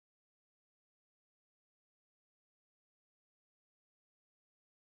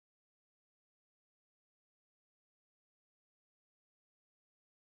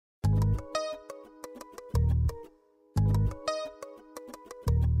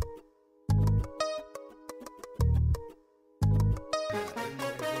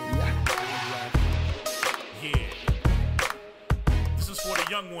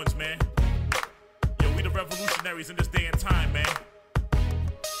young ones, man. Yo, we the revolutionaries in this day and time, man.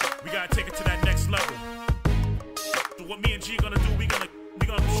 We gotta take it to that next level. So what me and G gonna do, we gonna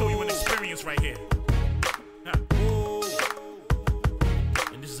show you an experience right here.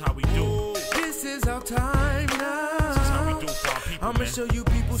 And this is how we do. This is our time now. This is how we do for our people, I'ma man. show you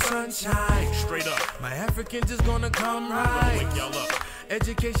people sunshine. Straight up. My Africans is gonna come right. Wake y'all up.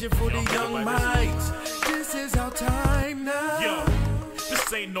 Education for the young minds. This is our time now. Yo,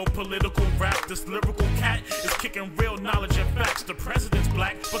 this ain't no political rap. This lyrical cat is kicking real knowledge and facts. The president's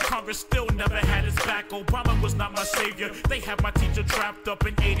black, but Congress still never had his back. Obama was not my savior. They have my teacher trapped up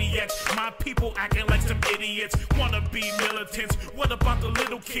in ADX. My people acting like some idiots. Wanna be militants. What about the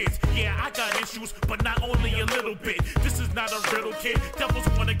little kids? Yeah, I got issues, but not only a little bit. This is not a riddle, kid. Devils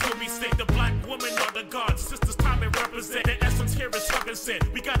wanna kill me sick. The black women are the gods. Sisters time and represent. The essence here is heaven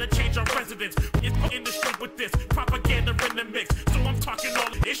sent. We gotta change our residence. It's in the street with this propaganda in the mix. So I'm talking all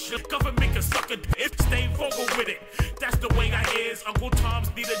this shit. Government can suck a dick. Stay vocal with it. That's the way I is. Uncle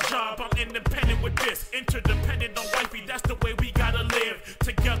Tom's need a job. I'm independent with this. Interdependent on wifey. That's the way we gotta live.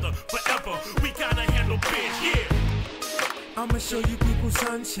 Together forever. We gotta handle biz. Yeah. I'ma show you people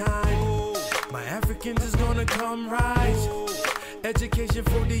sunshine. My Africans is gonna come rise. Education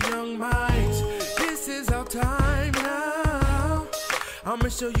for the young minds. This is our time now. I'ma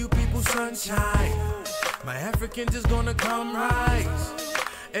show you people sunshine. My Africans is gonna come rise.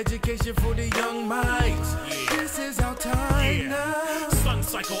 Education for the young minds. This is our time now. Sun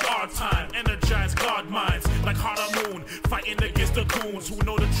cycle, our time, energize God minds. Like Harder Moon, fighting against the goons who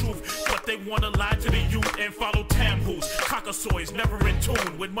know the truth, but they wanna lie to the youth and follow Tamhoos. Caucasoids never in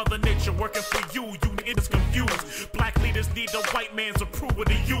tune with Mother Nature working for you. You niggas confused. Black leaders need the white man's approval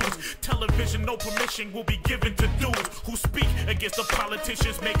to use. Television, no permission will be given to dudes who speak against the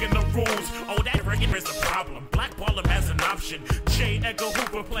politicians making the rules. Oh, that is a problem. Blackball him as an option. J. Edgar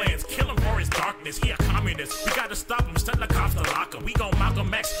Hoover plans, kill him for his darkness. He a communist. We gotta stop him, send the cops to lock him. We gon'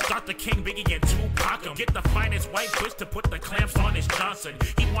 Malcolm X, Dr. King, Biggie, and Tupac him. Get the finest white bitch to put the clamps on his Johnson.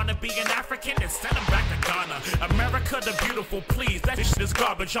 He wanna be an African and send him back to Ghana. America the beautiful, please. That shit is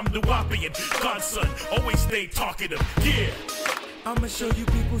garbage. I'm Nuwapian, godson. Always stay talkative. Yeah. I'ma show you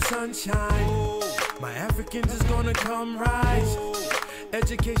people sunshine. My Africans is gonna come rise.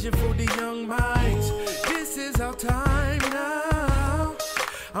 Education for the young minds. This is our time now.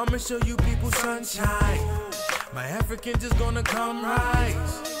 I'ma show you people sunshine. My Africans is gonna come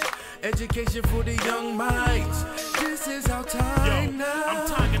rise. Education for the young minds. This is our time now. I'm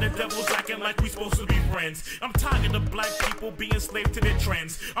tired of the devils acting like we supposed to be friends. I'm tired of black people being slave to their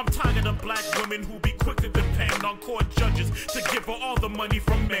trends. I'm tired of black women who be quick to depend on court judges to give her all the money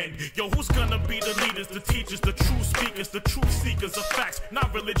from men. Yo, who's gonna be the leaders, the teachers, the true speakers, the truth seekers of facts,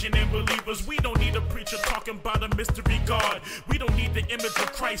 not religion and believers? We don't need a preacher talking about a mystery God. We don't need the image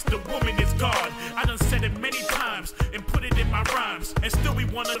of Christ, the woman is God. I done said it many times and put it in my rhymes, and still we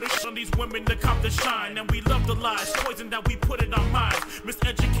wanna on these women to cop the shine. And we love the lies, poison that we put in our minds.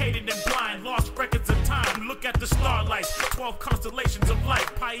 Miseducated and blind, lost records of time. Look at the starlights, 12 constellations of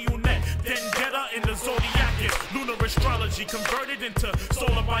life. Paiunet, Vendetta in the Zodiac, lunar astrology converted into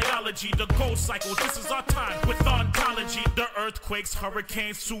solar biology. The gold cycle, this is our time with ontology. The earthquakes,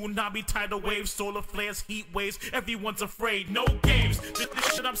 hurricanes, tsunami, tidal waves, solar flares, heat waves. Everyone's afraid, no games. This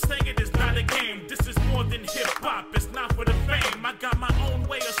shit I'm saying is not a game. This is more than hip-hop, it's not for the fame. I got my own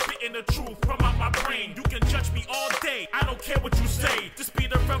way of spitting the truth from out my brain. You can judge me all day, I don't care what you say. Just be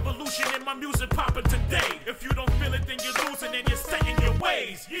the revolution in my music popping today. If you don't feel it, then you're losing and you're set in your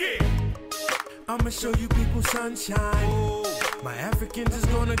ways. Yeah. I'ma show you people sunshine. My Africans is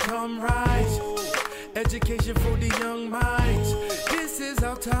gonna come rise. Education for the young minds. This is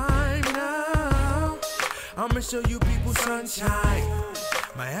our time now. I'ma show you people sunshine.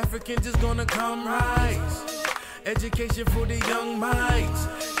 My Africans is gonna come rise. Education for the young minds.